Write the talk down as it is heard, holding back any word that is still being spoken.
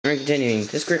We're continuing.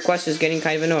 This request is getting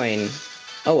kind of annoying.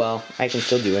 Oh well, I can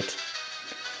still do it.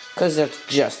 Because that's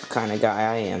just the kind of guy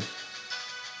I am.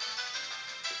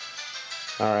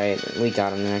 Alright, we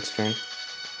got him the next turn.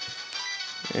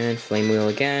 And flame wheel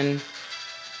again.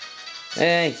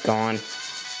 Hey, gone.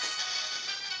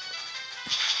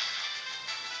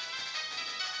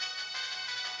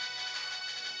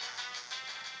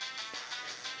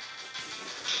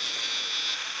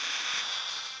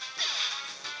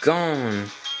 Gone.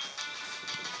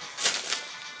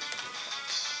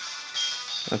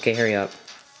 Okay, hurry up.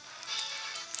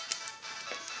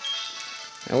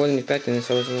 I wasn't expecting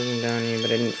this, I was looking down here, but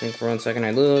I didn't think for 1 second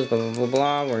I'd lose, blah blah blah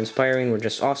blah, we're inspiring, we're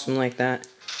just awesome like that.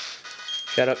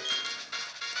 Shut up.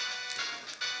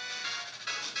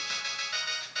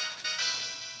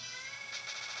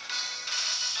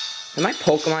 Am my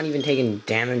Pokemon even taking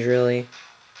damage, really?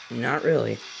 Not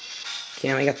really. Okay,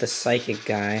 now I got the Psychic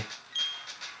guy.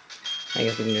 I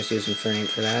guess we can just use Infernape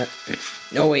for that.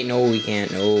 No, wait, no, we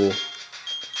can't, no.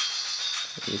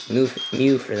 Use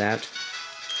Mew for that.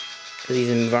 Because he's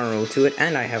invulnerable to it,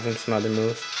 and I have him some other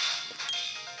moves.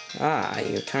 Ah,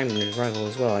 your time is rival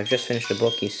as well. I've just finished a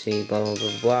book, you see. Blah, blah,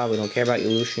 blah, blah. We don't care about you,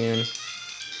 Lucian.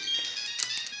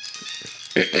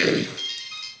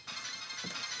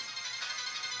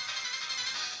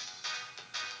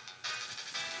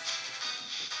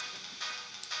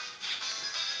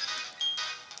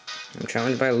 I'm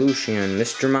challenged by Lucian,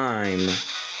 Mr. Mime.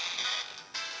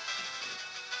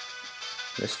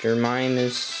 Mr. Mime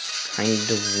is kind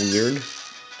of weird.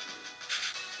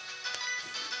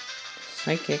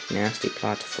 Psychic, Nasty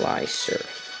Plot, Fly,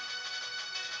 Surf.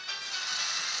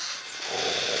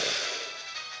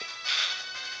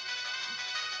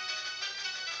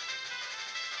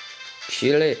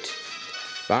 Chill it.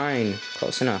 Fine.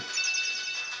 Close enough.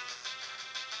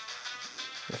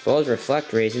 The foes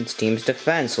reflect raise its team's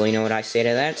defense. Well, you know what I say to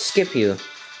that? Skip you.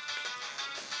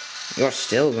 You're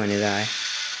still going to die.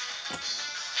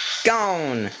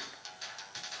 Gone!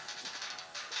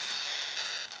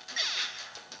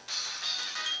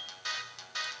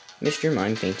 Mr.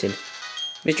 Mime fainted.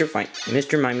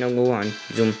 Mr. Mime, no, go on.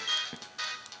 Zoom.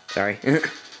 Sorry.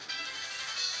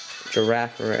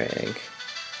 Giraffe Rag.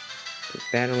 Keep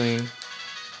battling.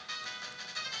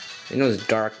 It knows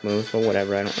dark moves, but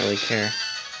whatever, I don't really care.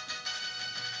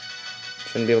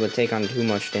 Shouldn't be able to take on too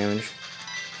much damage.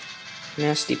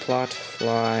 Nasty Plot,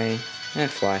 Fly, and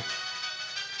Fly.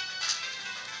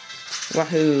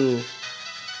 Wahoo!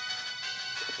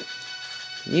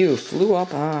 You flew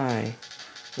up high.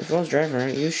 The foe's driver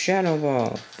used Shadow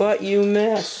Ball, but you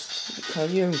missed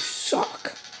because you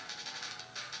suck.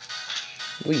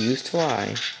 We used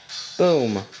Fly.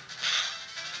 Boom.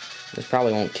 This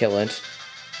probably won't kill it.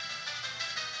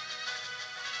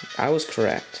 I was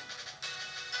correct.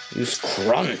 Use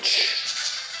Crunch.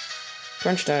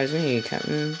 Crunch dies me,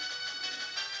 Captain.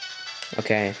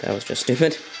 Okay, that was just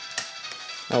stupid.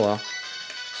 Oh well.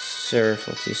 Surf,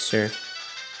 let's use Surf.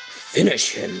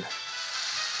 Finish him!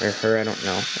 Or her, I don't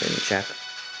know. I didn't check.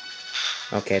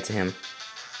 Okay, it's a him.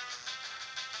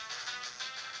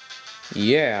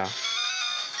 Yeah!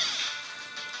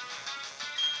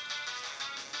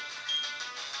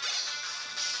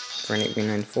 For an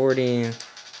 8940.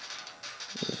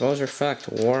 The foes reflect,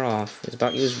 war off. It's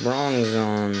about to use Bronze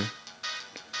Zone.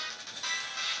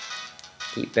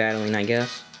 Keep battling, I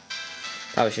guess.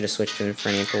 Probably should have switched to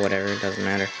Infernape or whatever, it doesn't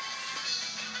matter.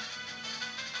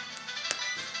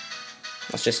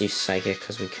 Let's just use Psychic,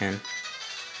 because we can.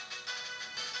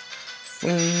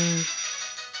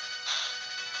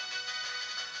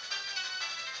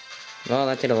 Well,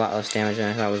 that did a lot less damage than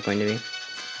I thought it was going to be.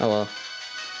 Oh well.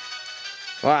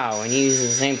 Wow, and he uses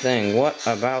the same thing. What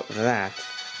about that?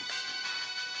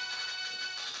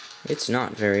 It's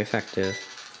not very effective.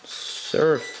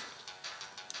 Surf.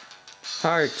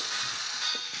 Heart.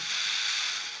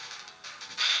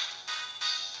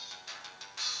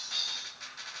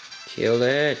 Killed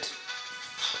it.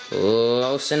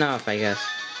 Close enough, I guess.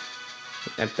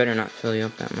 I better not fill you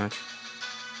up that much.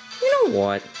 You know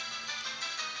what?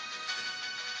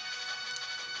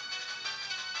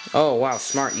 Oh, wow,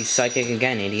 smart. You Psychic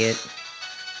again, idiot.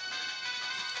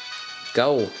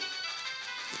 Go.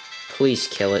 Please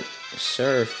kill it.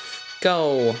 Surf.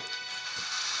 Go.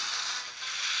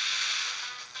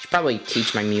 Should probably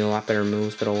teach my Mew a lot better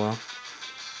moves, but oh well.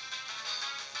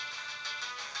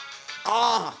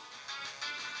 Ah!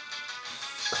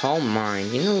 Calm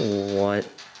mind. You know what?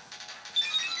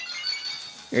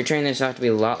 You're turning this out to be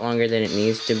a lot longer than it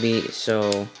needs to be,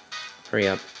 so hurry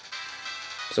up.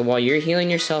 So while you're healing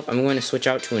yourself, I'm going to switch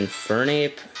out to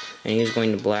Infernape, and he's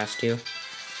going to blast you.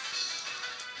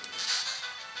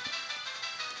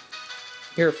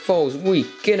 Your foe's weak.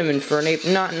 Get him, Infernape.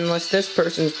 Not unless this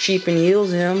person's cheap and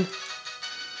heals him.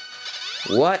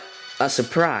 What a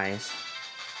surprise.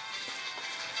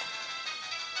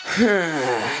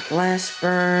 Glass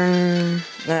burn.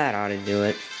 That ought to do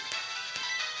it.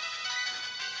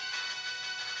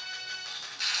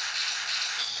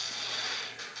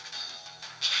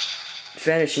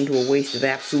 Vanish into a waste of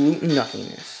absolute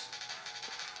nothingness.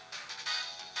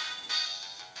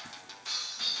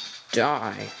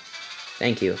 Die.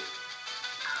 Thank you.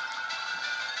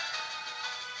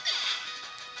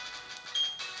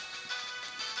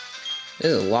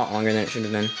 This is a lot longer than it should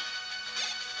have been.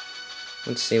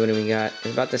 Let's see, what do we got?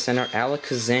 We're about to send out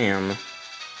Alakazam.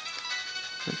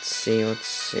 Let's see.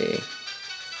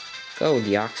 Go,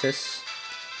 Deoxys.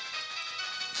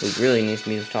 Who really needs to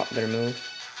be the top better move.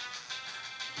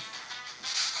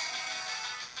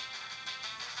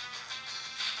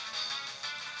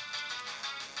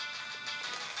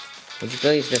 Would you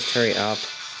please just hurry up?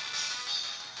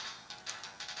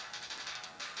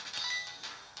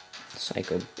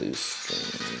 Psycho Boost.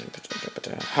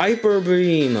 Hyper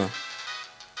Beam!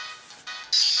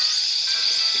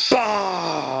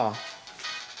 Bah!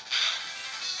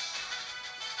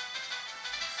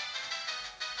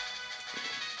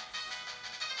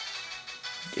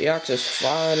 Deoxys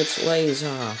fired its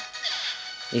laser.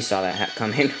 You saw that hat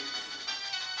coming.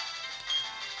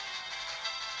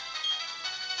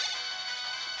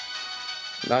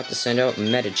 About to send out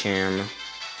Medicham.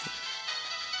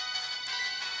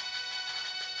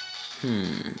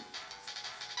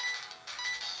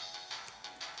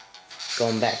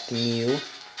 Going back to Mew.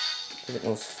 Because it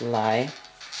knows Fly.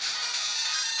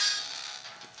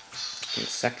 In a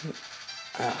second.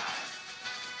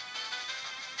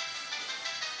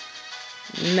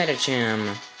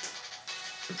 Medicham.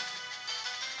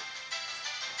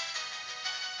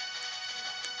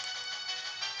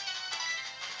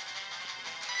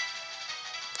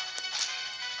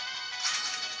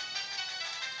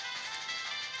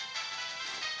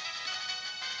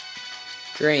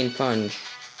 Drain Punch.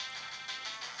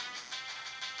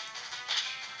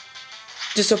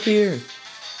 Disappear.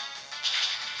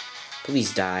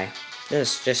 Please die.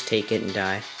 Just take it and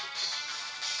die.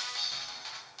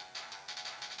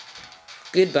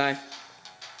 Goodbye.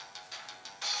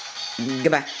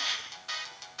 Goodbye.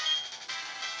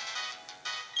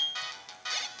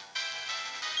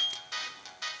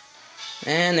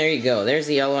 And there you go. There's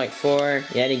the Elite 4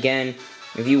 yet again.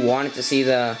 If you wanted to see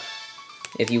the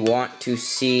if you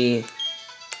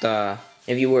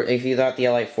thought the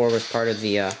Elite 4 was part of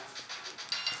the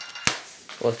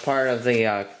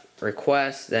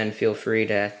request, then feel free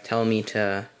to tell me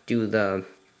to do the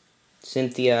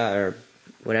Cynthia or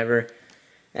whatever.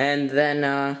 And then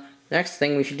next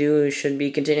thing we should do should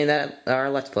be continuing our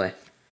Let's Play.